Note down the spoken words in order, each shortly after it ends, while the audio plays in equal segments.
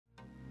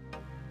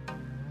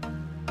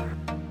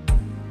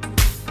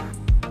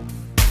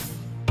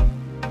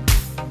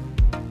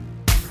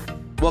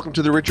Welcome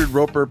to the Richard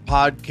Roeper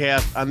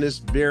podcast on this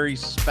very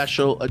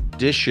special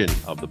edition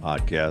of the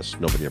podcast.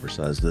 Nobody ever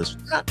says this.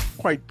 Not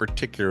quite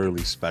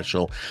particularly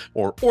special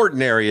or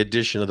ordinary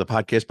edition of the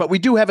podcast, but we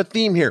do have a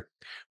theme here.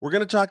 We're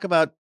going to talk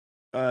about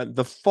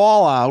the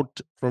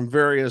fallout from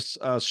various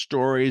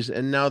stories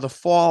and now the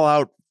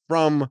fallout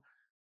from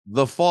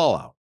the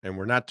fallout. And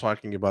we're not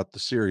talking about the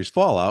series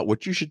Fallout,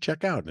 which you should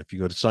check out. And if you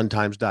go to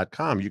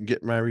suntimes.com, you can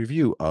get my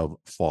review of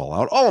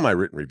Fallout, all of my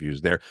written reviews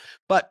there.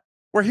 But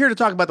we're here to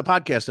talk about the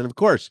podcast. And of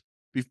course,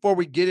 before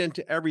we get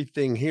into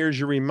everything, here's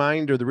your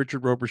reminder. The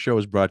Richard Roeper Show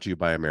is brought to you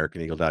by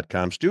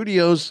AmericanEagle.com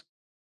Studios.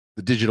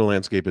 The digital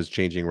landscape is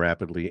changing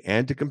rapidly,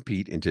 and to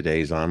compete in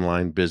today's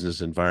online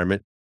business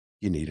environment,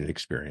 you need an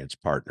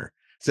experienced partner.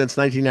 Since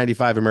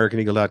 1995,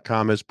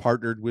 AmericanEagle.com has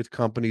partnered with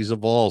companies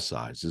of all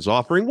sizes,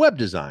 offering web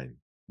design,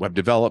 web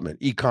development,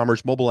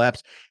 e-commerce, mobile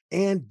apps,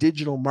 and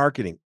digital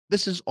marketing.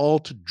 This is all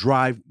to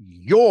drive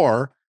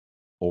your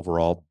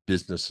overall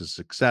business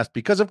success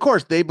because, of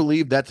course, they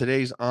believe that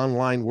today's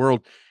online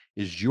world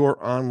is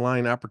your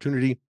online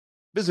opportunity.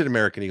 Visit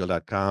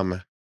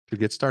AmericanEagle.com to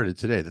get started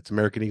today. That's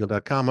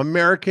AmericanEagle.com,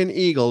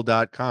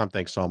 AmericanEagle.com.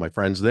 Thanks to all my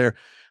friends there.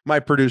 My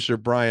producer,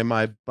 Brian,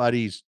 my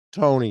buddies,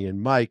 Tony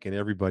and Mike, and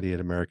everybody at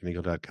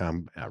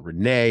AmericanEagle.com,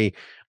 Renee,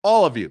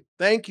 all of you.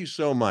 Thank you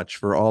so much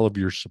for all of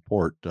your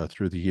support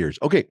through the years.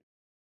 Okay,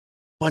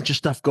 bunch of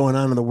stuff going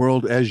on in the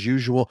world as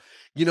usual.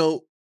 You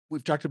know,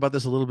 we've talked about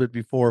this a little bit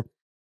before.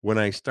 When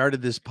I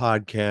started this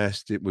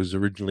podcast, it was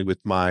originally with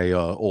my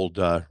old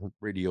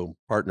radio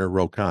partner,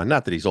 Rokan.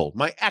 Not that he's old,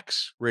 my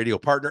ex-radio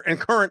partner and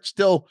current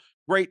still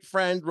great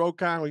friend,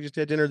 Rokan. We just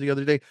had dinner the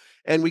other day,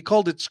 and we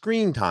called it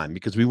Screen Time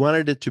because we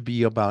wanted it to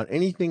be about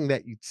anything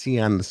that you'd see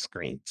on the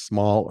screen,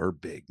 small or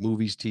big,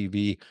 movies,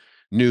 TV,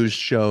 news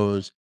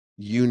shows,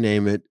 you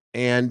name it.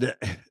 And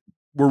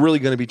we're really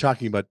going to be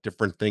talking about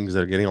different things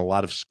that are getting a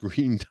lot of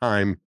screen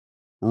time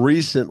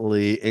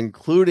recently,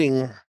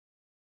 including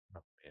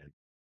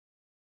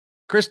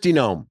Kristi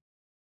Noem.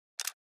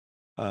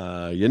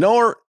 You know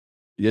her,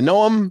 you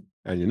know him,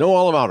 and you know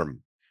all about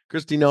him.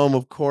 Kristi Noem,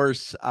 of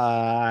course,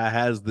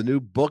 has the new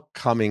book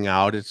coming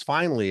out. It's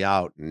finally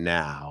out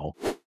now.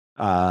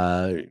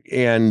 You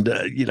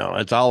know,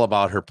 it's all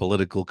about her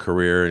political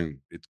career, and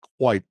it's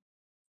quite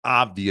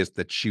obvious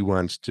that she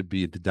wants to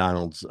be the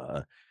Donald's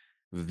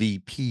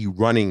VP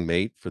running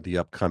mate for the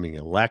upcoming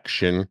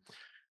election.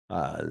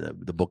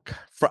 The book.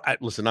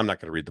 Listen, I'm not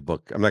going to read the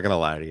book. I'm not going to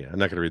lie to you. I'm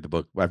not going to read the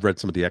book. I've read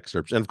some of the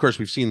excerpts, and of course,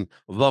 we've seen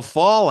the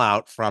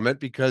fallout from it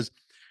because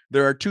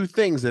there are two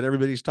things that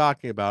everybody's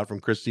talking about from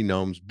Kristi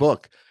Noem's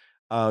book.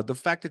 The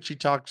fact that she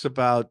talks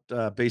about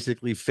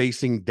basically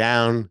facing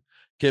down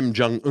Kim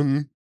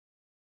Jong-un,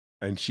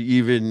 and she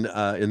even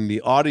in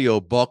the audio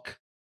book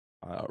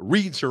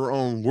reads her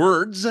own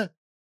words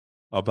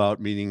about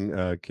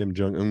meeting Kim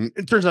Jong-un.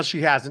 It turns out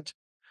she hasn't.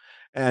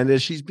 And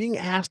as she's being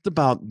asked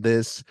about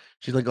this,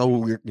 she's like, "Oh,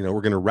 we're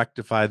going to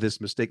rectify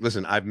this mistake."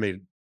 Listen, I've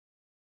made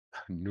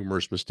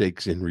numerous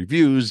mistakes in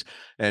reviews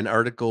and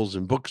articles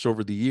and books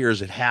over the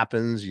years. It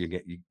happens.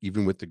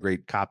 Even with the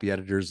great copy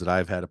editors that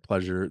I've had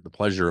the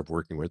pleasure of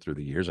working with through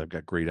the years. I've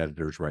got great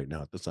editors right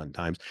now at the Sun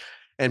Times,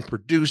 and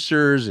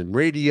producers and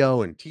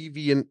radio and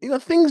TV, and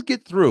things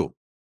get through.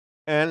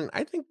 And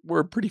I think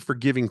we're pretty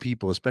forgiving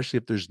people, especially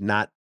if there's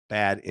not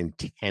bad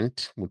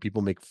intent. When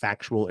people make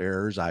factual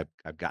errors, I've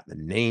gotten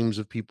the names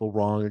of people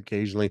wrong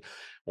occasionally,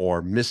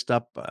 or messed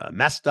up on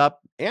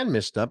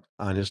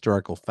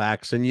historical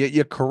facts, and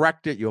you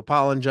correct it, you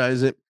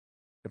apologize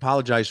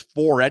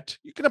for it.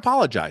 You can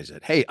apologize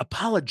it. Hey,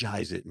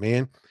 apologize it,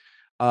 man.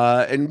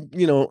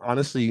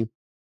 Honestly,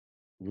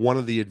 one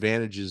of the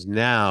advantages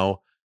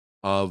now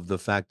of the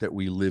fact that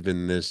we live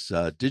in this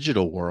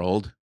digital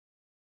world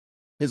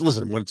is,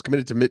 listen, when it's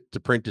committed to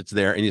print, it's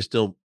there, and you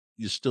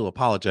still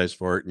apologize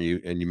for it,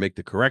 and you make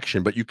the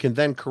correction, but you can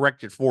then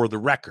correct it for the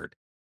record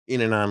in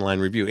an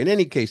online review. In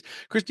any case,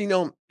 Kristi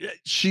Noem,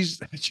 she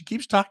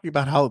keeps talking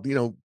about how,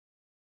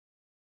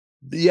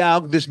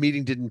 this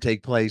meeting didn't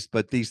take place,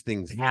 but these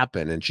things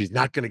happen, and she's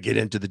not going to get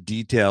into the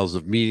details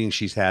of meetings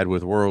she's had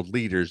with world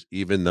leaders,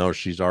 even though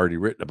she's already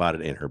written about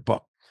it in her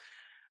book.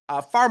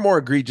 Far more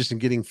egregious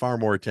and getting far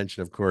more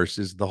attention, of course,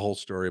 is the whole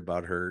story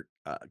about her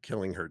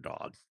killing her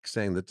dog,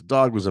 saying that the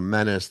dog was a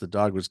menace. The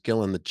dog was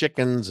killing the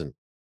chickens and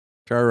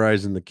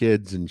terrorizing the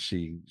kids, and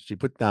she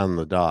put down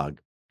the dog.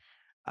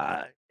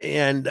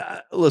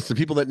 Listen,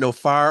 people that know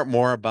far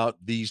more about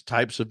these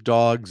types of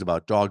dogs,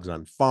 about dogs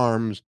on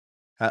farms,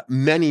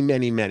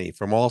 many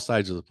from all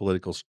sides of the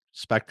political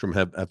spectrum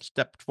have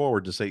stepped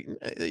forward to say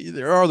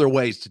there are other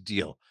ways to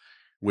deal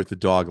with a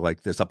dog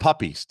like this. A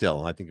puppy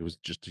still, I think it was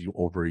just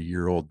over a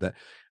year old.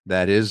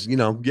 That is,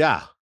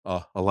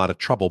 a lot of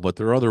trouble, but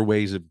there are other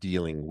ways of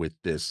dealing with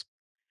this.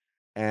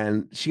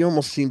 And she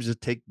almost seems to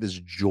take this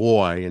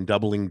joy in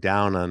doubling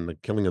down on the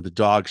killing of the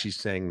dog. She's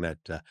saying that,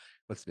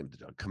 what's the name of the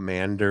dog?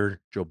 Commander,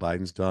 Joe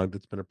Biden's dog,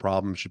 that's been a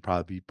problem, should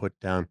probably be put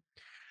down.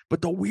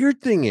 But the weird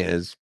thing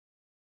is,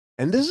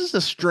 and this is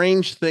a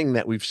strange thing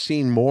that we've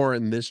seen more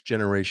in this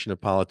generation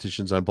of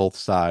politicians on both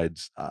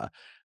sides,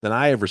 than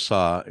I ever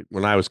saw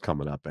when I was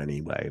coming up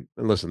anyway.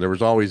 And listen, there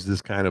was always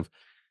this kind of,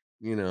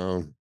 you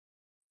know,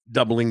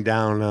 doubling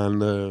down on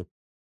the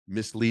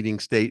misleading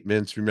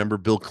statements. Remember,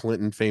 Bill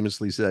Clinton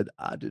famously said,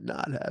 "I did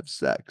not have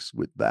sex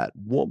with that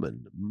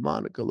woman,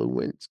 Monica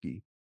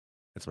Lewinsky."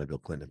 That's my Bill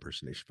Clinton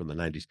impersonation from the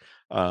 90s.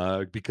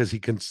 Because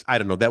I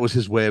don't know, that was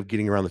his way of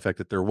getting around the fact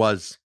that there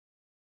was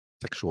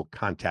sexual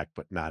contact,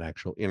 but not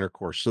actual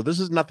intercourse. So this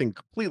is nothing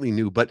completely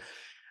new, but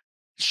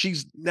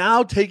she's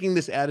now taking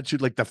this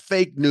attitude like the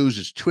fake news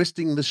is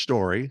twisting the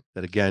story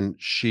that again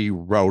she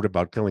wrote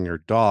about killing her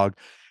dog.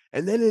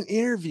 And then in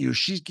interviews,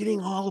 she's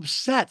getting all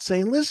upset,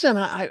 saying, "Listen,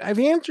 I've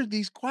answered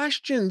these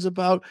questions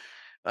about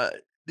uh,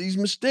 these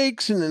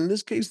mistakes, and in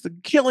this case, the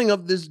killing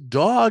of this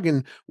dog.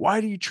 And why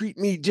do you treat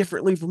me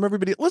differently from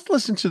everybody?" Let's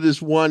listen to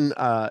this one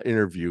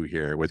interview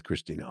here with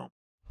Kristi Noem.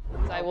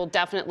 I will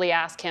definitely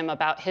ask him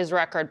about his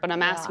record, but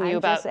I'm asking you I'm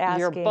about just asking,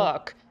 your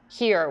book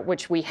here,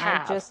 which we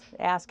have. I'm just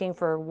asking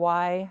for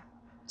why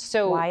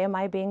am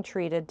I being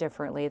treated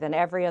differently than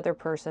every other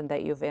person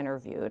that you've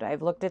interviewed?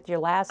 I've looked at your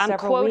last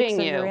several weeks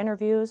of your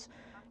interviews.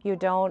 You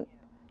don't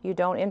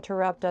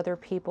interrupt other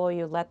people.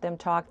 You let them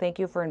talk. Thank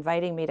you for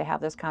inviting me to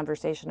have this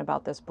conversation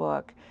about this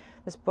book.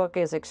 This book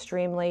is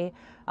extremely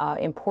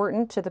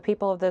important to the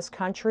people of this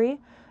country.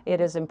 It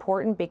is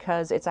important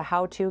because it's a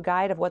how-to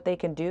guide of what they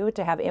can do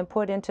to have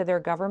input into their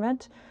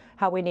government,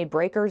 how we need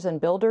breakers and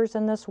builders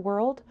in this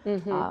world.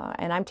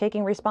 And I'm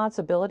taking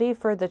responsibility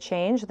for the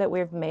change that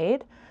we've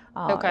made.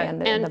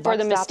 And for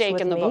the mistake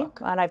in the book.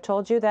 And I've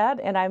told you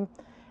that, and I'm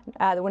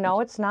no,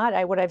 it's not.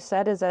 What I've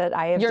said is that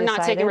I have You're decided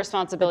not taking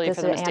responsibility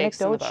for the mistakes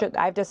in the book.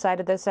 I've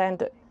decided this,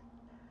 and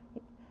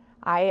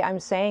I'm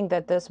saying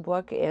that this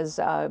book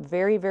is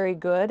very, very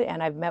good,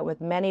 and I've met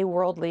with many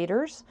world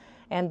leaders,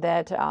 and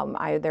that there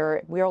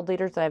are world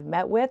leaders that I've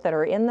met with that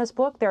are in this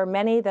book. There are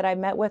many that I've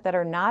met with that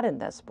are not in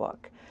this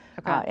book.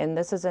 And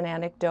this is an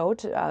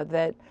anecdote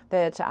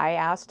that I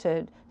asked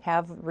to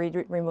have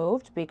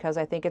removed because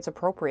I think it's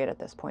appropriate at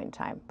this point in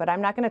time. But I'm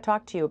not going to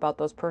talk to you about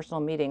those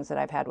personal meetings that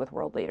I've had with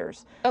world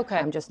leaders.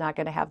 I'm just not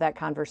going to have that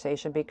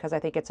conversation because I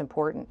think it's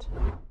important.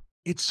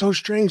 It's so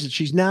strange that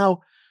she's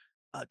now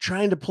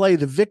trying to play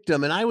the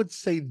victim. And I would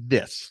say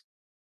this,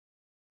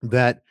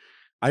 that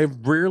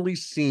I've rarely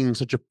seen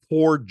such a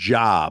poor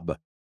job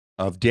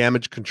of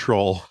damage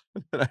control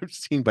that I've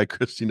seen by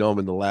Kristi Noem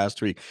in the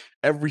last week.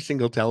 Every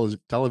single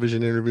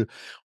television interview,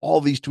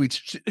 all these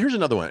tweets. Here's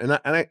another one. And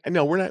I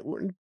know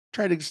we're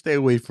trying to stay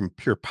away from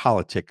pure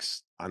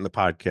politics on the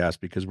podcast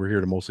because we're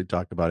here to mostly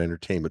talk about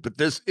entertainment. But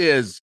this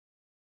is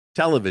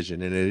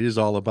television, and it is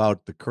all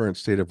about the current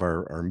state of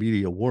our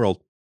media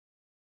world.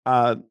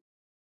 And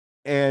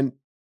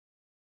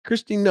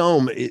Kristi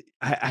Noem,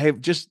 I have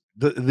just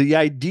the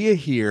idea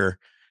here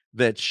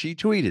that she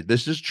tweeted.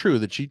 This is true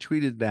that she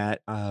tweeted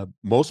that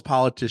most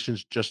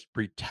politicians just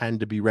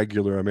pretend to be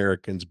regular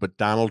Americans, but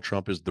Donald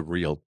Trump is the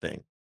real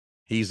thing.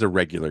 He's a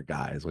regular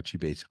guy, is what she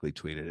basically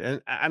tweeted.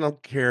 And I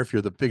don't care if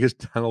you're the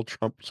biggest Donald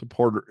Trump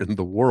supporter in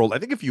the world. I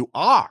think if you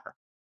are,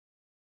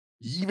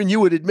 even you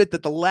would admit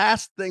that the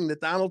last thing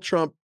that Donald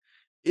Trump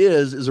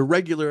is a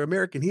regular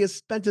American. He has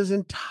spent his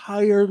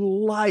entire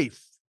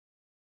life,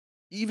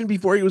 even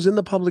before he was in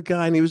the public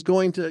eye, and he was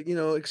going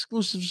to,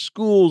 exclusive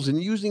schools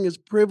and using his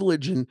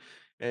privilege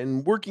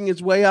and working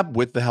his way up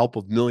with the help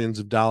of millions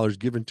of dollars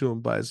given to him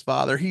by his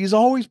father. He's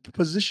always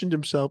positioned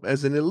himself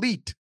as an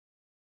elite,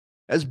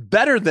 as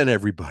better than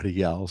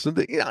everybody else. And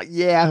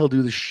he'll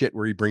do the shit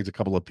where he brings a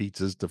couple of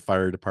pizzas to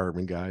fire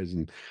department guys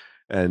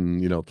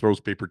and throws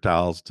paper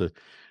towels to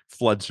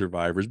flood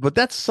survivors. But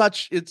it's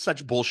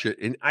such bullshit.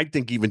 And I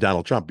think even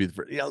Donald Trump,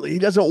 he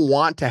doesn't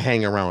want to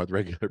hang around with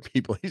regular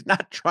people. He's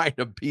not trying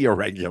to be a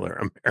regular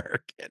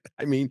American.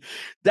 I mean,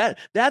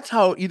 that's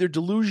how either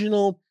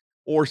delusional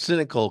or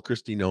cynical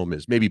Kristi Noem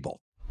is. Maybe both.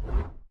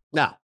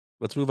 Now,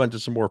 let's move on to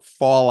some more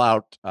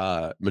fallout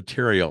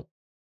material.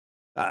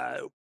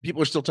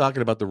 People are still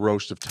talking about the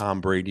roast of Tom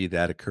Brady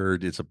that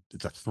occurred. It's a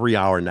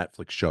 3-hour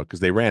Netflix show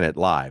because they ran it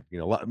live.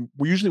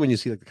 Usually when you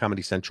see like the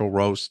Comedy Central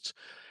roasts,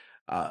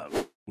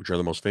 which are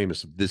the most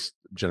famous of this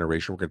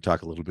generation, we're going to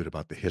talk a little bit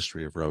about the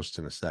history of roasts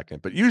in a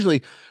second. But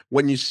usually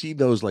when you see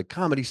those like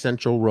Comedy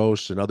Central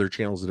roasts and other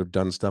channels that have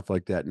done stuff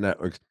like that,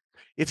 networks,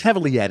 it's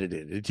heavily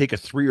edited. They take a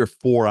 3 or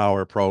 4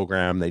 hour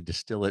program, they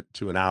distill it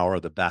to an hour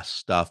of the best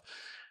stuff.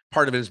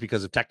 Part of it is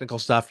because of technical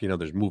stuff.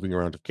 There's moving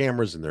around of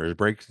cameras and there's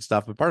breaks and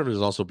stuff. But part of it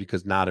is also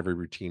because not every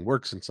routine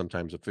works. And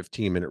sometimes a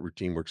 15-minute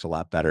routine works a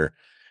lot better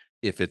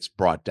if it's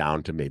brought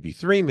down to maybe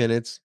 3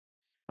 minutes.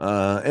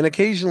 And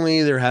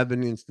occasionally there have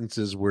been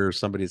instances where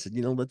somebody said,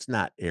 let's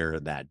not air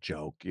that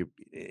joke.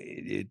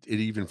 It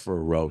even for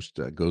a roast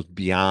goes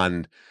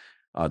beyond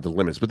the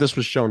limits. But this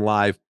was shown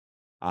live.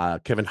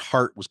 Kevin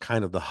Hart was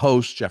kind of the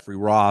host. Jeffrey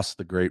Ross,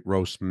 the great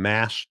roast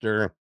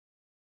master.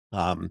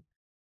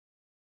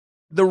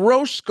 The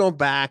roasts go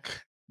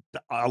back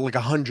like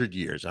 100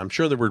 years. I'm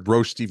sure there were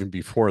roasts even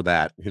before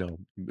that,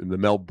 in the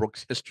Mel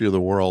Brooks history of the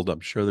world. I'm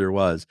sure there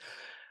was.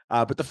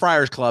 But the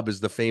Friars Club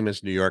is the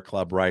famous New York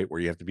club, right? Where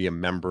you have to be a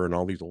member, and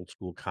all these old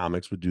school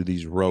comics would do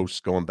these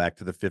roasts going back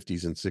to the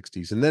 50s and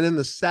 60s. And then in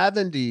the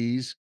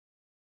 70s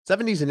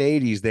and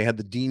 80s, they had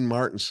the Dean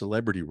Martin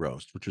Celebrity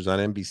Roast, which was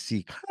on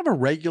NBC, kind of a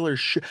regular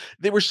show.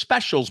 They were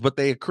specials, but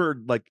they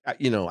occurred like,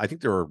 I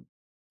think there were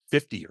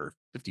 50 or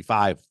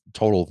 55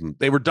 total of them.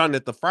 They were done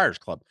at the Friars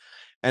Club.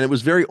 And it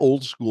was very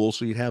old school.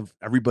 So you'd have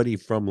everybody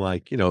from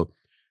like,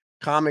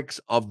 comics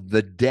of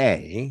the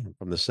day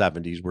from the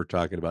 70s. We're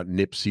talking about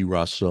Nipsey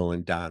Russell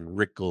and Don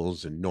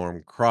Rickles and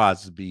Norm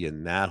Crosby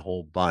and that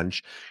whole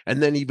bunch.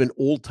 And then even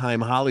old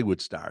time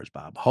Hollywood stars,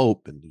 Bob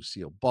Hope and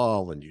Lucille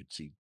Ball, and you'd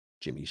see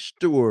Jimmy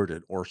Stewart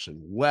and Orson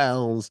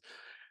Welles,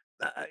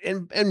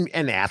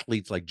 and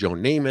athletes like Joe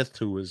Namath,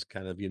 who was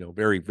kind of,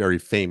 very, very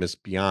famous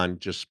beyond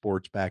just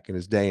sports back in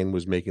his day and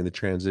was making the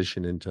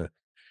transition into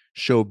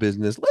show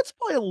business. Let's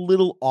play a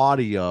little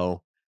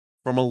audio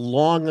from a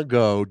long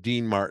ago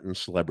Dean Martin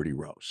Celebrity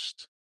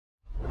Roast.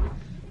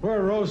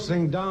 We're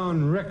roasting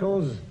Don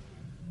Rickles.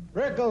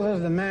 Rickles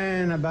is the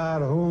man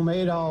about whom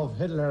Adolf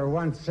Hitler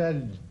once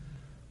said,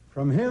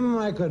 "From him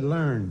I could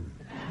learn."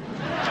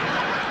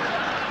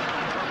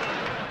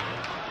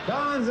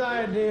 Don's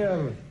idea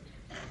of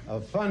a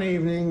fun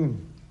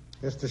evening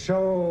is to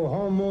show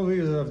home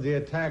movies of the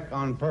attack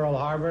on Pearl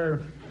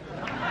Harbor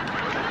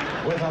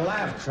with a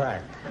laugh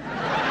track.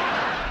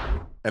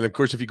 And of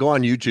course, if you go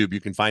on YouTube, you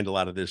can find a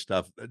lot of this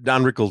stuff.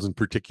 Don Rickles in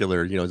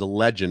particular, is a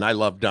legend. I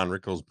love Don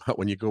Rickles, but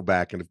when you go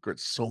back, and of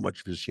course, so much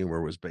of his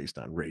humor was based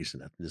on race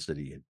and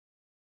ethnicity and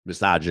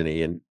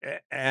misogyny,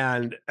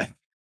 and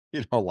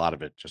a lot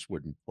of it just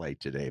wouldn't play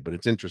today. But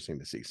it's interesting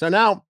to see. So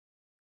now,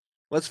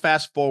 let's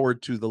fast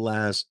forward to the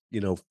last,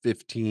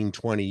 15,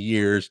 20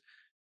 years.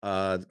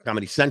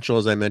 Comedy Central,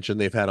 as I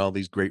mentioned, they've had all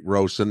these great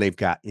roasts, and they've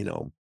got,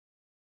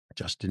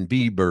 Justin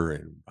Bieber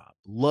and Rob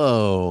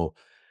Lowe.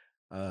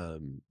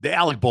 The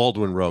Alec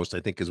Baldwin roast,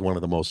 I think, is one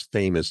of the most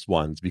famous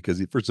ones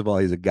because first of all,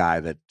 he's a guy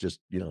that just,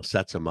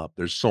 sets him up.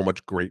 There's so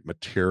much great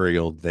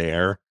material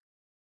there.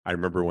 I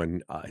remember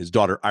when his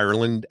daughter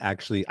Ireland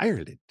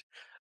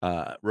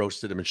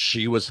roasted him, and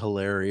she was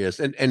hilarious.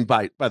 And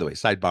by the way,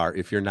 sidebar,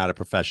 if you're not a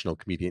professional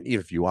comedian,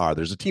 even if you are,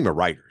 there's a team of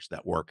writers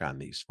that work on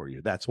these for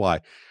you. That's why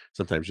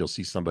sometimes you'll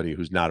see somebody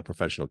who's not a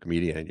professional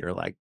comedian and you're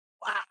like,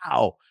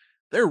 wow,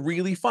 they're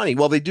really funny.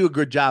 Well, they do a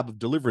good job of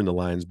delivering the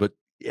lines, but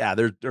yeah,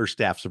 there are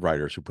staffs of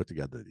writers who put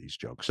together these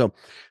jokes. So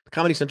the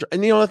Comedy Central,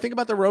 and the thing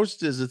about the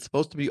roast is it's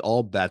supposed to be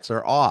all bets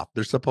are off.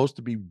 They're supposed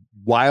to be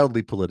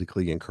wildly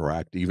politically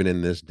incorrect, even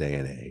in this day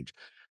and age.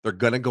 They're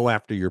going to go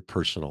after your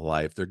personal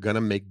life. They're going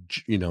to make,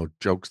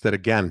 jokes that,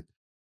 again,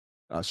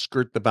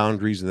 skirt the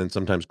boundaries and then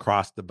sometimes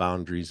cross the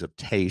boundaries of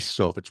taste.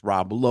 So if it's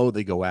Rob Lowe,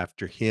 they go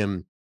after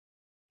him,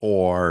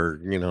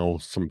 or,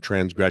 some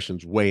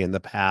transgressions way in the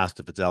past.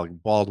 If it's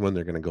Alec Baldwin,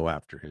 they're going to go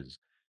after his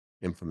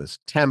infamous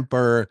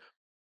temper.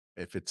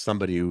 If it's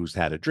somebody who's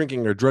had a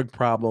drinking or drug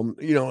problem,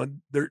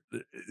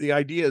 the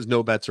idea is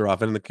no bets are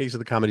off. And in the case of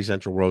the Comedy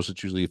Central roast,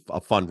 it's usually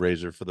a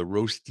fundraiser for the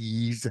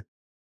roastees'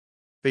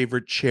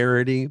 favorite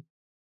charity.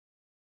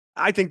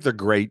 I think they're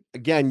great.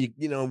 Again,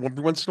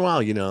 every once in a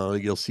while,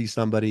 you'll see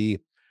somebody.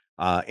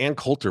 Ann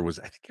Coulter I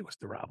think it was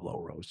the Rob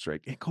Lowe roast,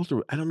 right? Ann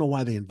Coulter, I don't know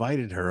why they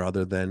invited her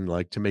other than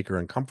like to make her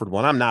uncomfortable.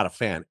 And I'm not a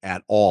fan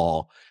at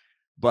all,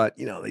 but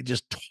they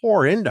just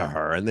tore into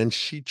her. And then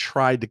she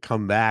tried to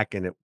come back,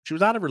 and she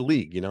was out of her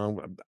league.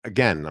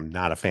 Again, I'm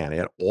not a fan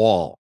at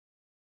all.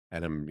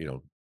 And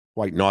I'm,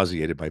 quite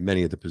nauseated by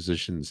many of the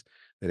positions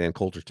that Ann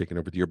Coulter's taken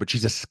over the year, but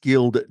she's a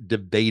skilled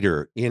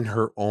debater in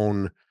her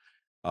own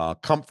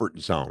comfort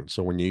zone.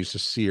 So when you used to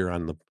see her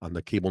on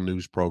the cable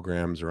news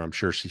programs, or I'm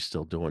sure she's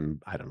still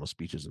doing, I don't know,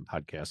 speeches and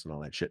podcasts and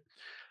all that shit.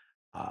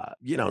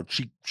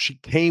 She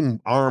came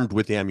armed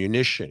with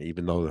ammunition,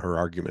 even though her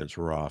arguments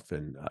were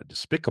often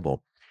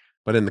despicable.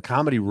 But in the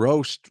comedy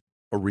roast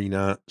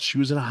arena, she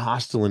was in a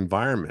hostile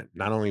environment.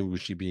 Not only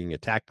was she being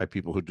attacked by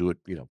people who do it,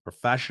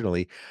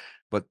 professionally,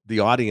 but the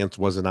audience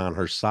wasn't on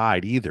her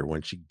side either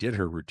when she did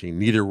her routine.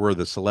 Neither were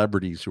the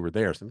celebrities who were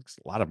there. So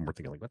a lot of them were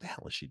thinking, like, what the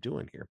hell is she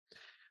doing here?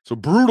 So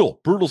brutal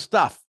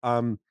stuff.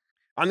 On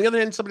the other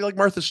hand, somebody like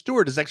Martha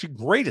Stewart is actually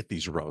great at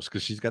these roasts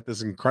because she's got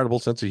this incredible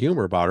sense of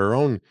humor about her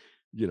own,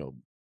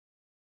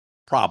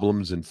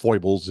 problems and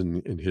foibles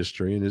in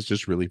history, and it's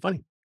just really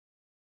funny.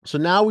 So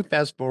now we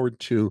fast forward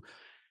to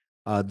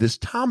this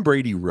Tom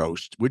Brady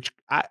roast, which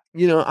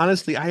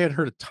honestly, I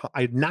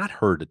had not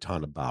heard a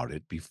ton about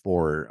it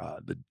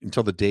before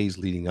until the days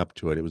leading up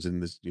to it. It was in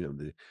this,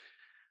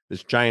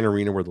 this giant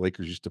arena where the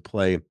Lakers used to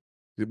play,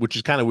 which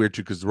is kind of weird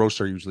too, because the roasts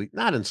are usually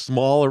not in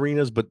small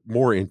arenas, but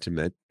more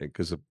intimate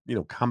because of,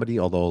 comedy.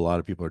 Although a lot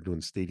of people are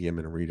doing stadium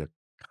and arena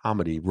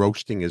comedy,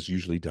 roasting is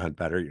usually done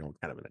better,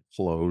 kind of in a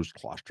closed,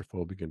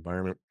 claustrophobic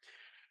environment.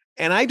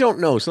 And I don't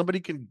know,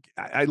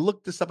 I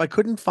looked this up. I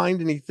couldn't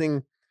find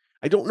anything.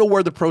 I don't know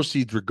where the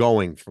proceeds were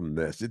going from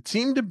this. It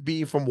seemed to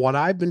be, from what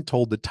I've been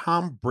told, that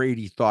Tom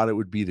Brady thought it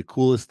would be the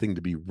coolest thing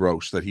to be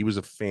roast, that he was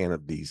a fan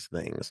of these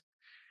things.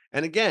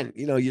 And again,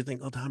 you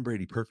think, oh, Tom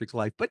Brady, perfect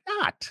life, but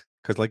not,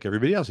 because like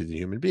everybody else, he's a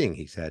human being.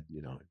 He's had,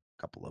 a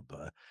couple of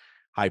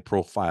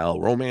high-profile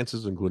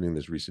romances, including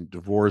this recent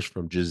divorce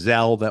from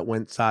Giselle that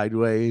went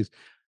sideways.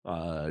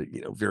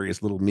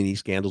 Various little mini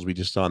scandals we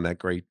just saw in that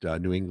great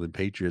New England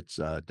Patriots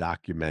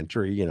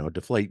documentary.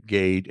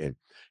 Deflategate and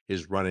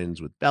his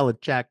run-ins with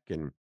Belichick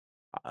and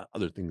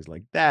other things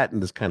like that,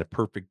 and this kind of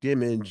perfect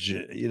image.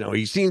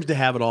 He seems to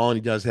have it all, and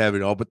he does have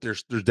it all, but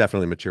there's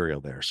definitely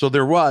material there. So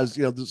there was,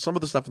 some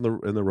of the stuff in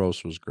the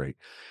roast was great.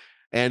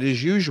 And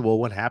as usual,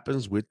 what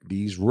happens with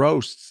these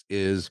roasts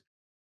is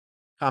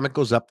comic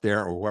goes up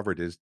there, or whoever it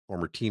is,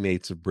 former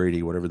teammates of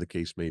Brady, whatever the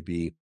case may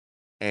be,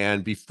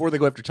 and before they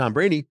go after Tom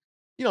Brady,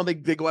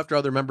 they go after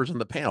other members on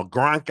the panel.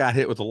 Gronk got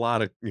hit with a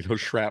lot of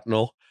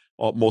shrapnel,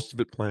 most of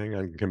it playing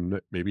on him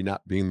maybe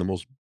not being the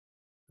most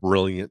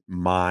brilliant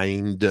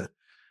mind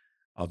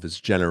of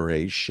his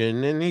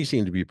generation, and he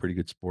seemed to be a pretty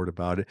good sport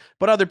about it.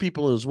 But other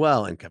people as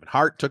well, and Kevin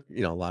Hart took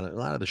a lot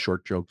of the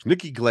short jokes.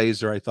 Nikki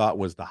Glazer, I thought,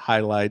 was the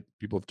highlight.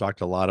 People have talked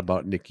a lot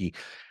about Nikki.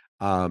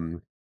 I've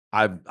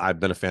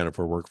been a fan of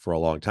her work for a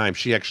long time.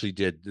 She actually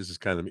did. This is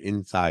kind of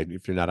inside.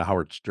 If you're not a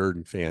Howard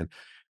Stern fan,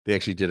 they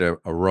actually did a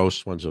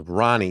roast once of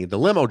Ronnie, the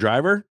limo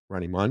driver,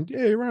 Ronnie Mund.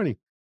 Hey, Ronnie.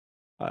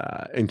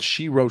 And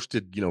she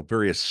roasted,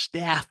 various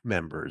staff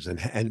members and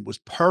it was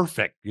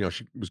perfect.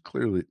 She was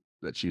clearly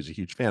that she was a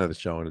huge fan of the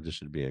show in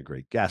addition to being a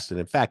great guest. And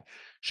in fact,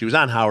 she was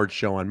on Howard's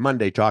show on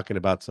Monday talking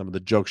about some of the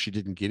jokes she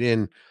didn't get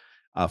in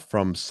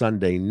from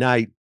Sunday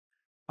night.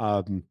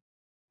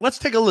 Let's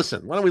take a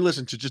listen. Why don't we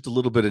listen to just a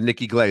little bit of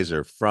Nikki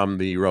Glazer from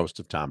the roast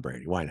of Tom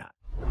Brady? Why not?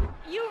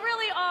 You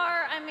really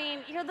are.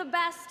 You're the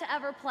best to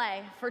ever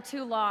play for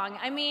too long.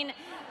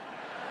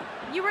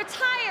 You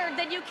retired,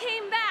 then you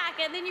came back,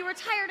 and then you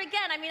retired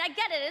again. I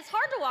get it. It's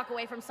hard to walk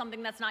away from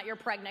something that's not your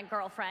pregnant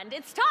girlfriend.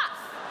 It's tough.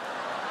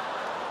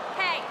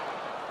 Hey,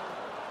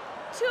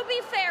 to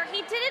be fair,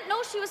 he didn't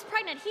know she was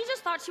pregnant. He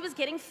just thought she was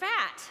getting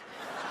fat.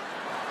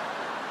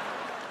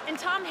 And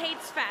Tom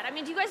hates fat.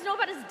 Do you guys know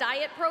about his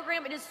diet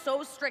program? It is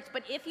so strict,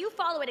 but if you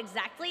follow it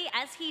exactly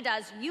as he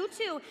does, you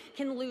too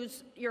can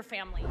lose your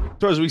family.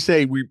 So as we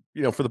say,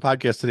 for the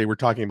podcast today, we're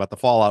talking about the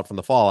fallout from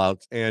the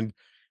fallouts. And,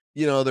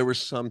 there was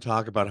some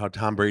talk about how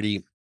Tom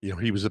Brady,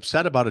 he was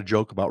upset about a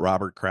joke about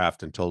Robert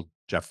Kraft and told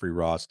Jeffrey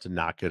Ross to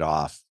knock it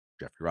off.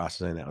 Jeffrey Ross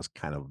saying that was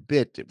kind of a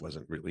bit. It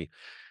wasn't really,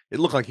 it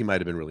looked like he might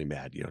have been really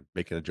mad,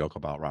 making a joke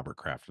about Robert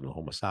Kraft and the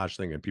whole massage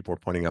thing. And people were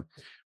pointing up,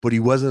 but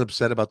he wasn't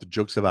upset about the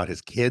jokes about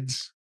his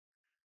kids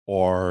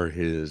or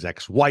his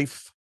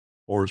ex-wife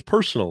or his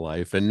personal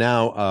life. And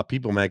now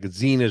People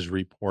Magazine is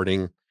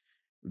reporting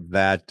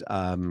that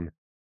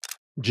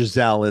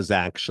Giselle is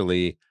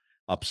actually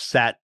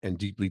upset and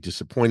deeply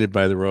disappointed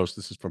by the roast.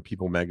 This is from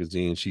People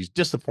Magazine. She's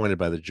disappointed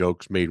by the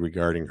jokes made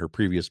regarding her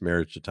previous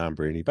marriage to Tom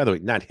Brady. By the way,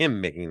 not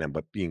him making them,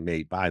 but being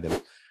made by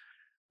them.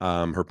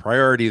 Her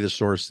priority, the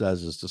source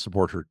says, is to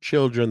support her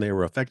children. They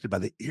were affected by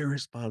the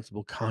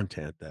irresponsible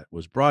content that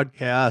was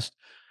broadcast.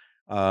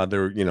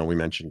 We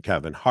mentioned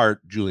Kevin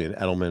Hart, Julian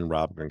Edelman,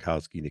 Rob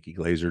Gronkowski, Nikki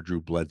Glazer,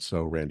 Drew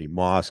Bledsoe, Randy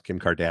Moss, Kim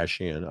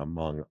Kardashian,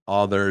 among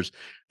others.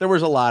 There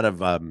was a lot of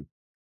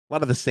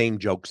the same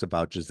jokes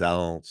about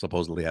Giselle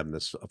supposedly having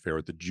this affair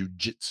with the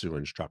jiu-jitsu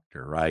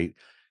instructor, right?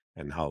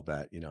 And how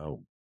that,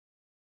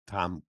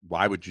 Tom,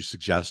 why would you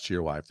suggest to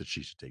your wife that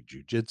she should take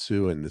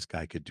jiu-jitsu and this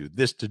guy could do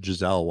this to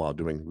Giselle while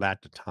doing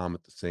that to Tom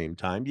at the same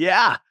time?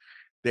 Yeah,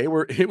 it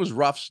was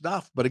rough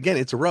stuff. But again,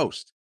 it's a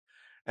roast.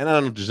 And I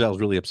don't know if Giselle's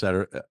really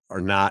upset or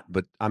not,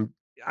 but I'm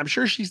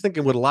sure she's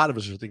thinking what a lot of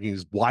us are thinking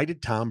is, why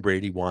did Tom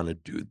Brady want to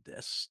do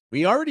this?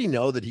 We already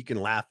know that he can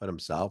laugh at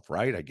himself,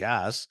 right? I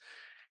guess.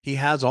 He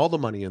has all the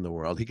money in the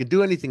world. He can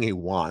do anything he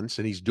wants,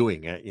 and he's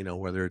doing it,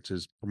 whether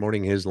it's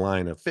promoting his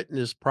line of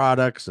fitness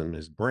products and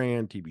his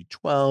brand,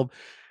 TB12,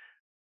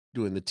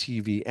 doing the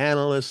TV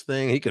analyst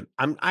thing.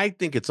 I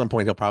think at some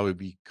point he'll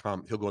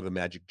go the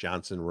Magic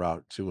Johnson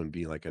route too and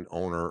be like an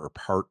owner or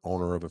part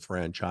owner of a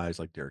franchise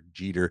like Derek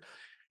Jeter.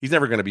 He's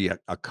never going to be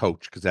a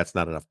coach because that's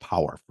not enough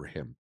power for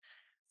him.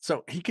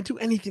 So he can do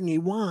anything he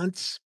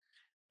wants,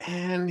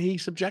 and he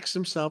subjects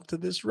himself to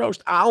this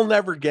roast. I'll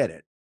never get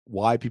it,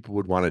 why people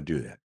would want to do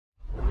that.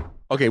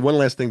 Okay, one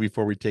last thing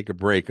before we take a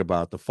break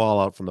about the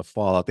fallout from the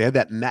fallout. They had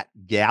that Met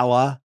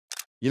Gala.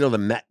 The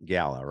Met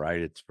Gala,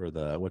 right? It's for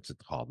what's it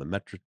called? The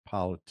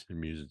Metropolitan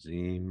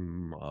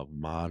Museum of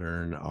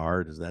Modern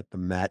Art. Is that the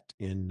Met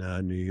in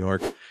New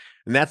York?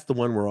 And that's the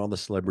one where all the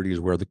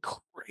celebrities wear the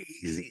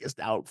craziest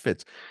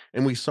outfits.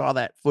 And we saw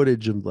that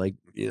footage of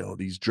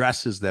these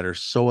dresses that are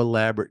so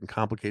elaborate and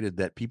complicated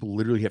that people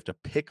literally have to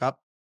pick up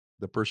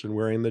the person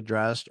wearing the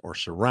dress or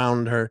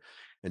surround her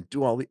and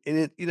do all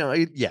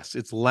yes,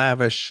 it's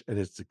lavish and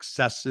it's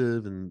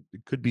excessive and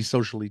it could be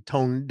socially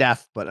tone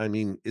deaf, but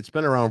it's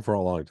been around for a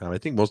long time. I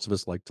think most of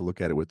us like to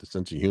look at it with a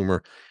sense of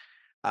humor.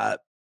 I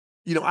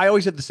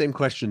always have the same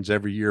questions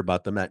every year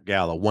about the Met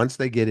Gala. Once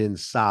they get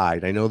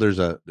inside, I know there's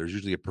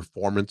usually a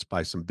performance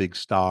by some big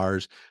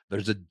stars.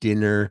 There's a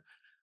dinner.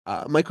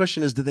 My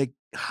question is,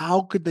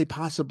 how could they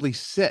possibly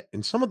sit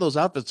in some of those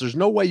outfits? There's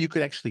no way you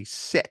could actually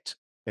sit,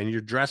 and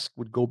your dress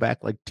would go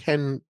back like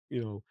 10,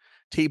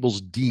 tables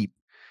deep.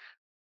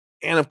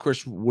 And of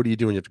course, what do you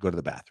do when you have to go to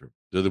the bathroom?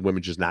 Do the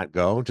women just not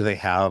go? Do they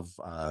have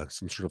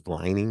some sort of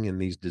lining in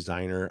these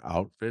designer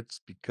outfits?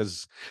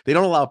 Because they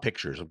don't allow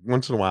pictures.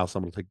 Once in a while,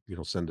 someone will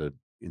take, send a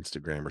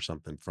Instagram or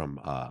something from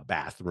a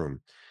bathroom.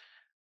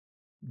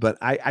 But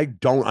I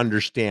don't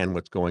understand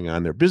what's going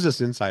on there.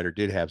 Business Insider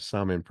did have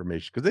some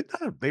information because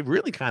they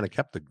really kind of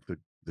kept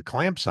the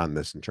clamps on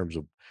this in terms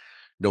of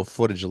no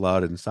footage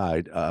allowed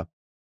inside.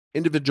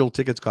 Individual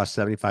tickets cost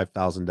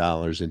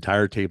 $75,000.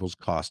 Entire tables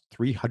cost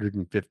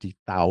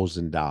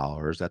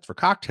 $350,000. That's for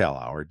cocktail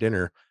hour,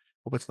 dinner.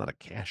 Hope it's not a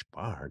cash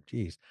bar.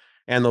 Geez.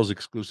 And those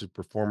exclusive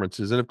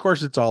performances. And of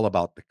course, it's all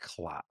about the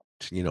clout.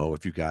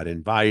 If you got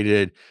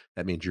invited,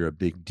 that means you're a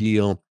big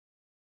deal.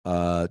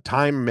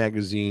 Time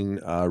magazine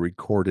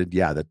recorded,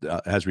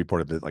 that has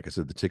reported that, like I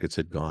said, the tickets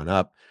had gone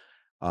up.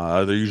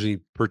 They're usually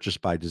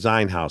purchased by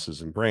design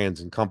houses and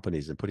brands and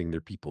companies and putting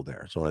their people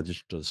there. So in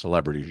addition to the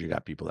celebrities, you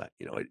got people that,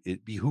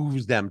 it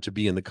behooves them to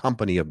be in the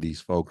company of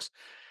these folks.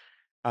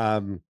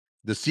 The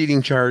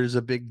seating chart is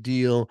a big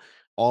deal.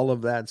 All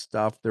of that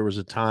stuff. There was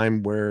a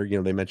time where,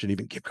 they mentioned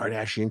even Kim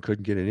Kardashian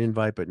couldn't get an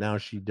invite, but now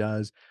she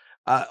does.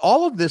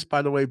 All of this,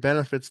 by the way,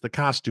 benefits the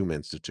Costume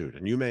Institute.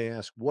 And you may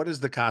ask, what is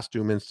the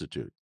Costume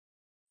Institute?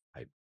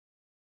 I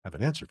have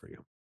an answer for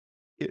you.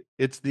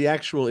 It's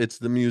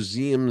the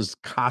museum's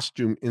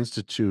Costume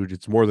Institute.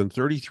 It's more than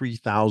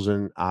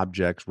 33,000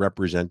 objects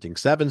representing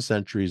 7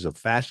 centuries of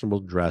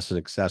fashionable dress and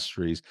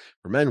accessories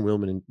for men,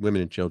 women,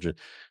 and children.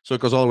 So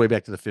it goes all the way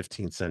back to the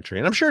 15th century.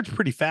 And I'm sure it's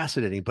pretty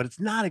fascinating, but it's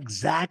not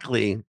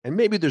exactly, and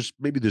maybe there's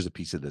a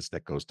piece of this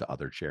that goes to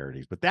other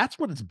charities, but that's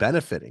what it's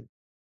benefiting.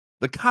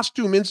 The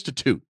Costume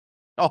Institute.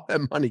 All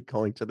that money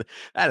going to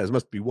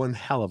must be one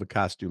hell of a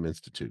Costume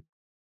Institute.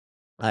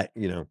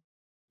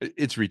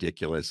 It's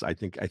ridiculous. I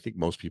think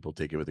most people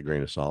take it with a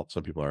grain of salt.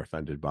 Some people are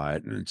offended by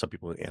it, and some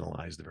people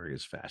analyze the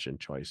various fashion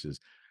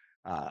choices.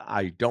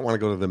 I don't want to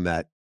go to the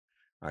Met.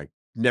 I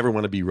never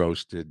want to be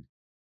roasted,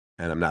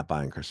 and I'm not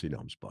buying Kristi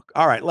Noem's book.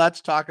 All right, let's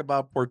talk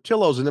about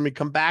Portillo's, and then we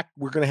come back.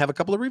 We're going to have a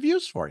couple of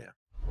reviews for you.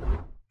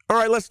 All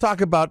right, let's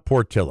talk about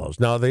Portillo's.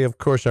 Now, they, of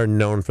course, are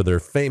known for their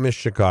famous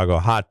Chicago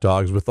hot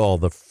dogs with all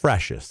the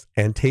freshest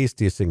and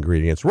tastiest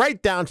ingredients,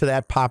 right down to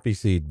that poppy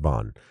seed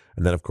bun.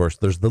 And then, of course,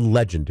 there's the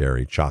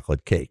legendary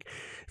chocolate cake.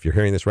 If you're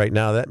hearing this right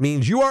now, that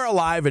means you are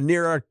alive and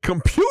near a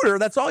computer.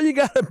 That's all you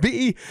got to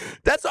be.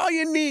 That's all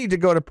you need to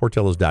go to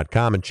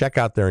Portillos.com and check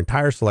out their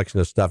entire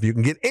selection of stuff you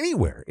can get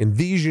anywhere in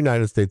these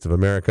United States of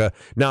America.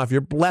 Now, if you're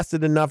blessed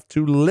enough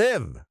to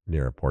live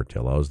near a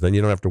Portillo's, then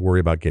you don't have to worry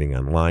about getting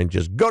online.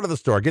 Just go to the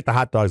store, get the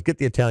hot dogs, get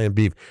the Italian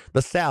beef,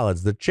 the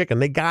salads, the chicken.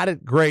 They got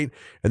it great.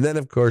 And then,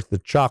 of course, the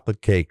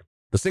chocolate cake,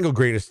 the single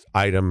greatest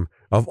item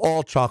of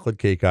all chocolate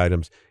cake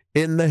items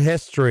in the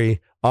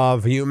history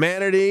of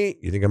humanity.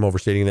 You think I'm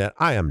overstating that?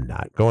 I am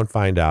not. Go and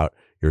find out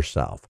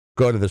yourself.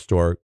 Go to the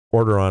store,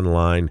 order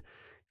online.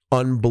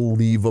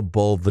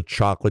 Unbelievable, the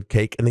chocolate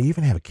cake. And they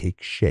even have a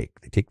cake shake.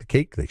 They take the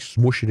cake, they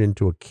smoosh it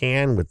into a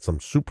can with some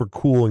super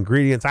cool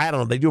ingredients. I don't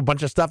know. They do a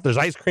bunch of stuff. There's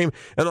ice cream.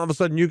 And all of a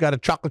sudden, you got a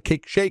chocolate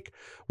cake shake.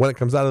 When it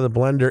comes out of the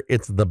blender,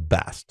 it's the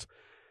best.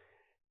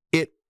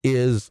 It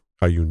is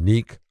a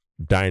unique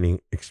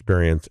dining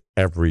experience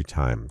every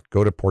time.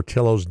 Go to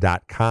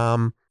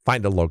Portillos.com.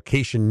 Find a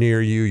location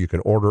near you. You can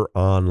order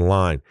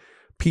online.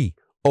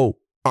 Portillos.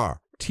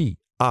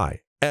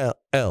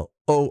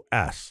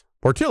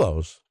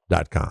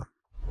 Portillos.com.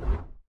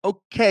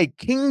 Okay,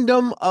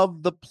 Kingdom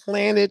of the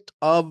Planet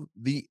of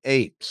the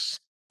Apes.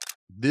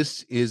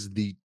 This is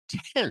the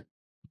 10th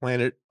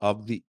Planet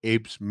of the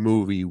Apes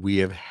movie we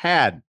have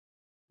had,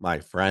 my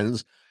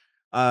friends.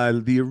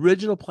 The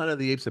original Planet of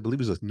the Apes, I believe,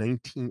 was a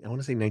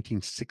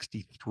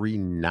 1963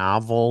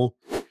 novel.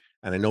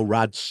 And I know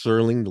Rod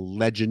Serling, the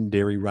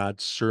legendary Rod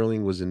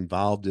Serling, was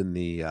involved in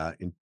the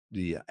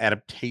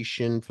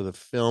adaptation for the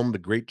film, the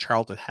great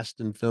Charlton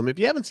Heston film. If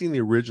you haven't seen the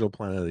original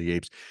Planet of the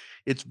Apes,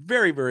 it's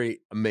very,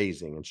 very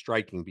amazing and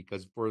striking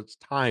because for its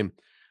time,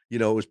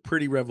 it was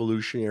pretty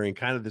revolutionary and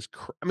kind of this.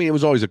 It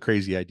was always a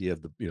crazy idea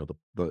of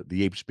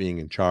the apes being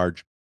in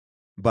charge,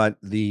 but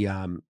the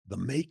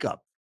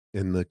makeup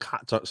and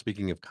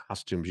speaking of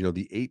costumes,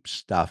 the ape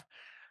stuff.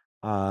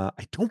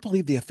 I don't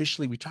believe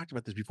we talked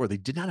about this before. They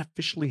did not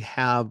officially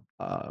have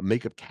a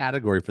makeup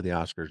category for the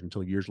Oscars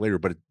until years later,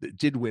 but it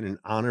did win an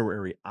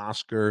honorary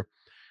Oscar,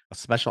 a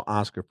special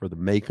Oscar for the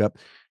makeup.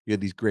 You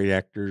had these great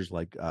actors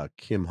like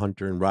Kim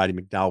Hunter and Roddy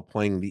McDowall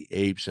playing the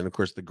apes. And of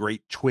course, the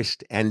great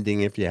twist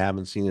ending, if you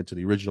haven't seen it, to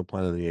the original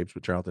Planet of the Apes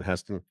with Charlton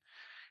Heston.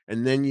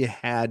 And then you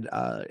had,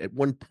 at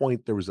one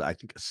point, there was, I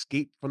think,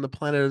 Escape from the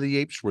Planet of the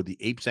Apes, where the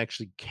apes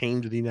actually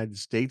came to the United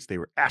States. They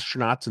were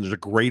astronauts, and there's a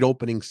great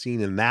opening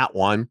scene in that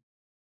one.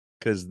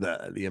 Because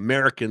the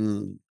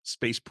American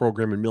space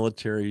program and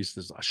military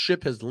says a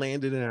ship has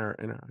landed in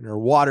our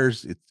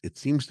waters. It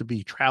seems to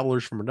be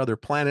travelers from another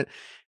planet,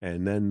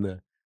 and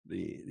then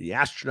the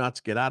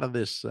astronauts get out of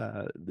this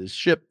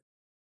ship,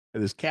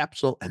 this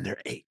capsule, and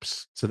they're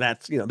apes. So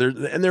that's there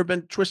have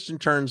been twists and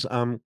turns.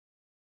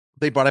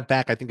 They brought it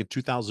back, I think, in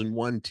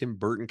 2001, Tim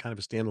Burton, kind of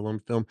a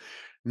standalone film.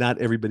 Not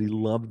everybody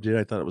loved it.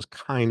 I thought it was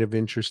kind of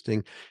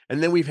interesting.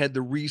 And then we've had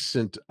the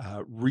recent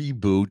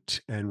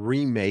reboot and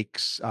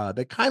remakes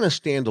that kind of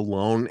stand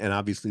alone. And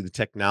obviously, the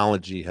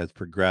technology has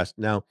progressed.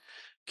 Now,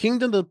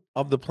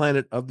 of the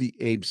Planet of the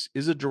Apes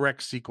is a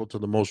direct sequel to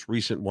the most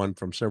recent one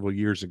from several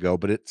years ago,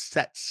 but it's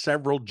set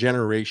several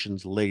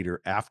generations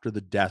later after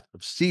the death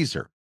of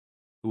Caesar,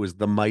 who was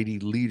the mighty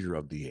leader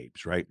of the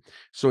apes, right?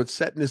 So it's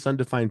set in this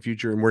undefined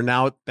future, and we're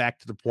now back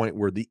to the point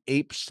where the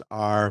apes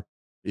are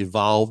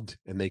evolved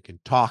and they can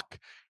talk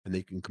and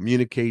they can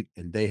communicate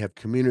and they have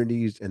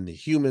communities, and the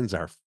humans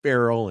are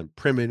feral and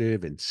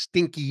primitive and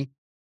stinky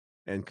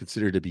and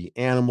considered to be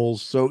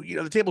animals. So,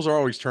 the tables are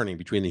always turning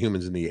between the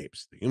humans and the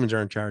apes. The humans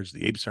are in charge,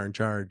 the apes are in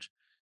charge.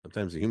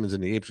 Sometimes the humans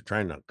and the apes are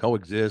trying to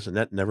coexist, and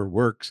that never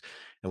works.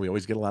 And we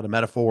always get a lot of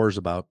metaphors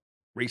about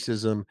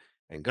racism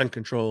and gun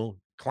control,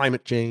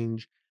 climate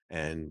change,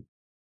 and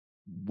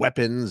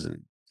weapons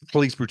and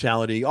police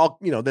brutality. All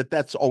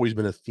that's always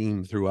been a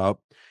theme throughout.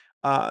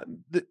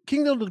 The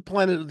Kingdom of the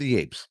Planet of the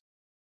Apes.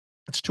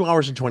 It's 2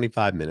 hours and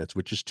 25 minutes,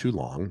 which is too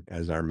long,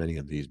 as are many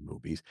of these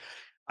movies.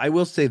 I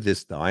will say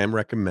this, though, I am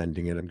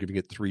recommending it. I'm giving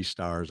it 3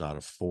 stars out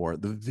of 4.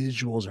 The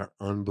visuals are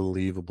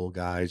unbelievable,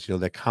 guys.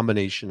 That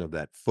combination of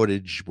that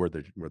footage where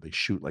they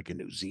shoot, like, in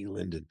New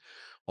Zealand and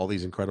all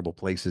these incredible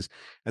places,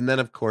 and then,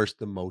 of course,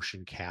 the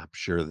motion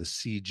capture, the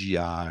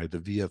CGI, the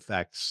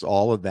VFX,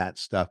 all of that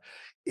stuff.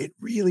 It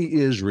really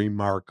is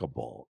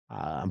remarkable.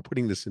 I'm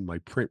putting this in my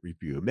print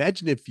review.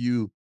 Imagine if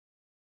you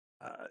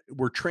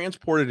were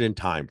transported in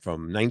time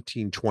from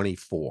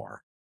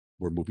 1924,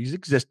 where movies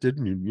existed,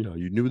 and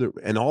you knew that,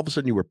 and all of a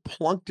sudden you were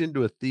plunked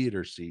into a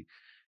theater seat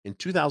in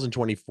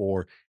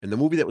 2024, and the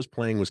movie that was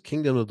playing was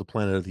Kingdom of the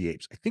Planet of the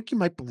Apes. I think you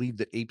might believe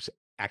that apes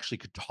actually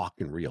could talk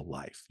in real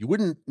life. You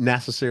wouldn't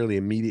necessarily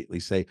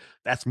immediately say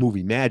that's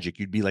movie magic.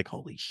 You'd be like,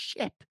 holy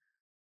shit,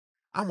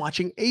 I'm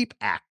watching ape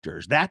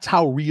actors. That's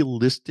how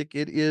realistic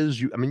it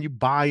is. You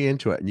buy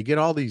into it, and you get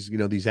all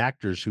these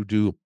actors who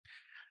do.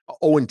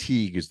 Owen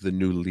Teague is the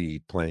new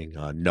lead playing,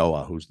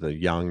 Noah, who's the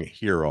young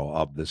hero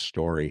of this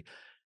story,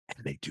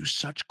 and they do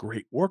such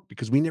great work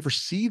because we never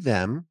see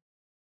them,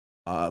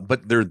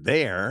 but they're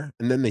there,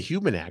 and then the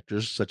human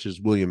actors, such as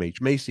William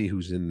H. Macy,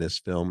 who's in this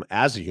film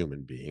as a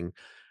human being,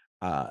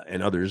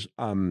 and others,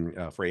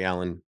 Frey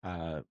Allen,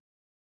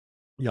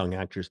 young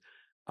actors,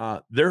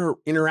 they're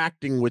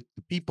interacting with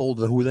the people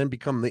who then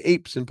become the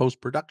apes in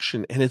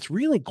post-production, and it's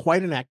really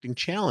quite an acting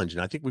challenge,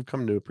 and I think we've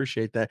come to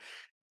appreciate that.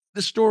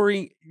 The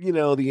story,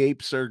 the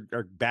apes are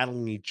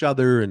battling each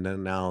other, and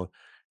then now,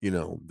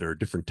 there are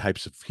different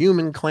types of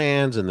human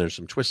clans, and there's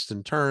some twists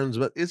and turns,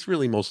 but it's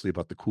really mostly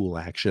about the cool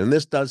action. And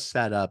this does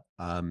set up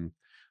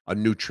a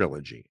new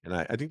trilogy, and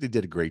I think they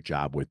did a great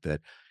job with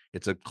it.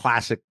 It's a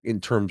classic in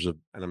terms of,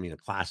 and I mean a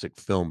classic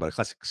film, but a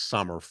classic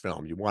summer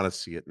film. You want to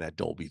see it in that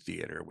Dolby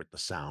theater with the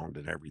sound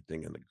and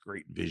everything and the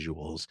great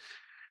visuals.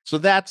 So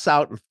that's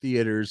out in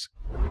theaters.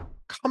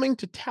 Coming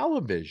to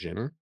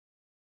television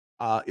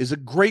is a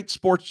great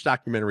sports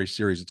documentary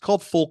series. It's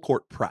called Full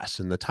Court Press,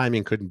 and the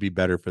timing couldn't be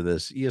better for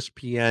this.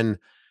 ESPN,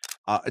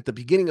 at the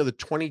beginning of the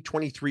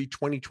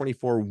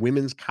 2023-2024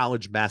 women's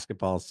college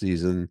basketball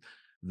season,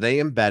 they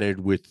embedded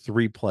with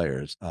 3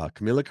 players,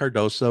 Camila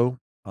Cardoso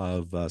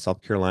of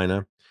South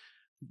Carolina,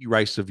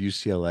 Rice of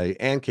UCLA,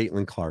 and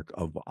Caitlin Clark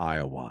of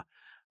Iowa.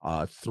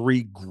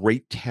 3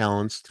 great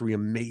talents, 3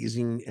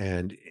 amazing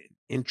and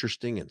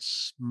interesting and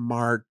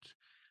smart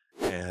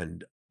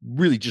and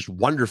really just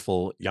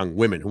wonderful young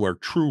women who are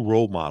true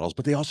role models,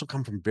 but they also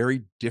come from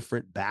very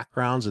different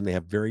backgrounds and they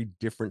have very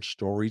different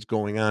stories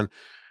going on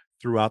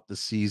throughout the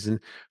season.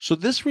 So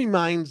this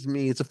reminds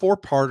me, it's a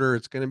 4-parter.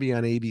 It's going to be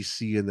on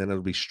ABC, and then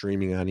it'll be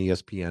streaming on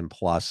ESPN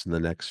Plus in the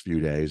next few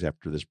days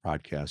after this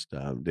podcast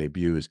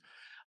debuts.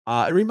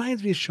 It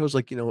reminds me of shows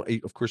like,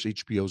 of course,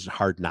 HBO's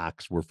Hard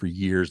Knocks, where for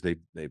years they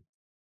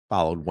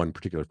followed one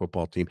particular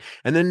football team.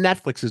 And then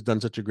Netflix has done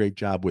such a great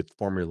job with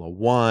Formula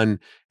One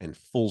and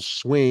Full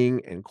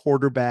Swing and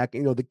Quarterback.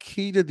 The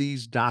key to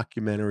these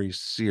documentary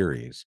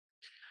series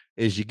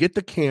is you get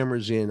the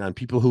cameras in on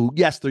people who,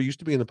 yes, they're used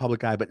to being in the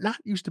public eye, but not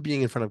used to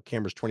being in front of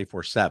cameras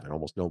 24/7.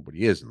 Almost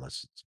nobody is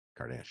unless it's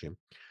Kardashian.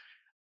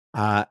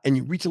 And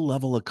you reach a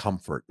level of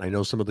comfort. I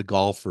know some of the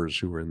golfers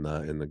who were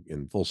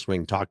in Full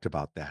Swing talked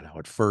about that. How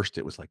at first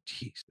it was like,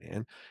 geez,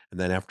 man. And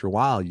then after a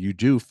while, you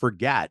do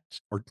forget,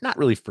 or not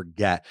really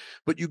forget,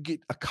 but you get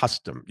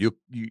accustomed. You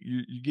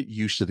get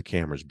used to the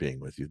cameras being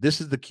with you.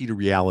 This is the key to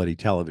reality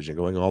television,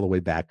 going all the way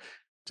back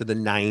to the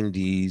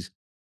 90s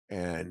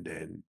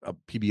and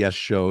PBS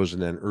shows,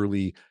 and then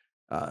early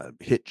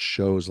hit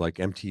shows like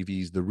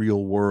MTV's The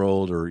Real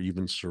World or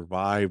even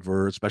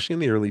Survivor, especially in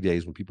the early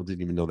days when people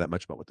didn't even know that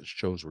much about what the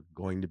shows were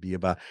going to be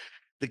about.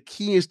 The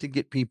key is to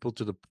get people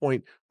to the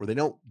point where they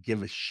don't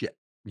give a shit.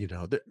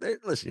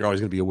 Listen, you're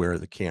always going to be aware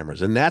of the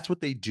cameras. And that's what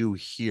they do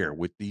here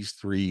with these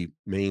 3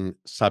 main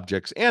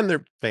subjects and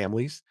their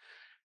families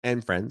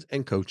and friends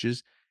and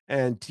coaches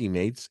and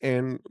teammates.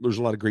 And there's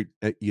a lot of great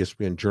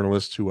ESPN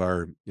journalists who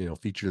are,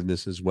 featured in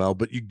this as well.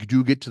 But you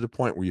do get to the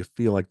point where you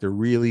feel like they're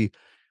really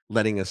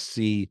letting us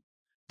see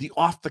the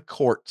off the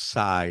court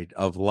side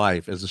of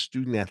life as a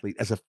student athlete,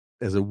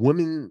 as a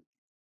woman,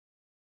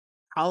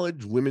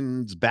 college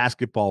women's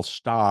basketball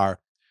star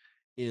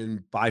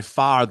in by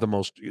far the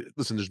most.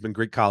 Listen, there's been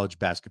great college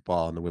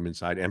basketball on the women's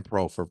side and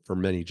pro for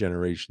many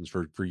generations,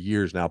 for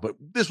years now, but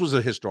this was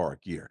a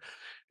historic year.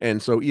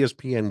 And so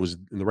ESPN was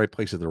in the right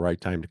place at the right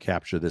time to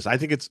capture this. I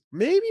think it's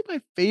maybe my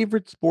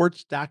favorite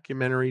sports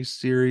documentary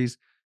series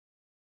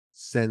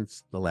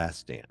since The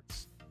Last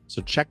Dance.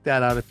 So check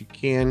that out if you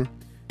can.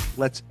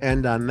 Let's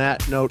end on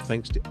that note.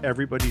 Thanks to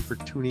everybody for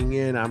tuning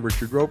in. I'm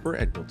Richard Roeper,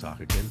 and we'll talk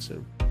again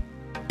soon.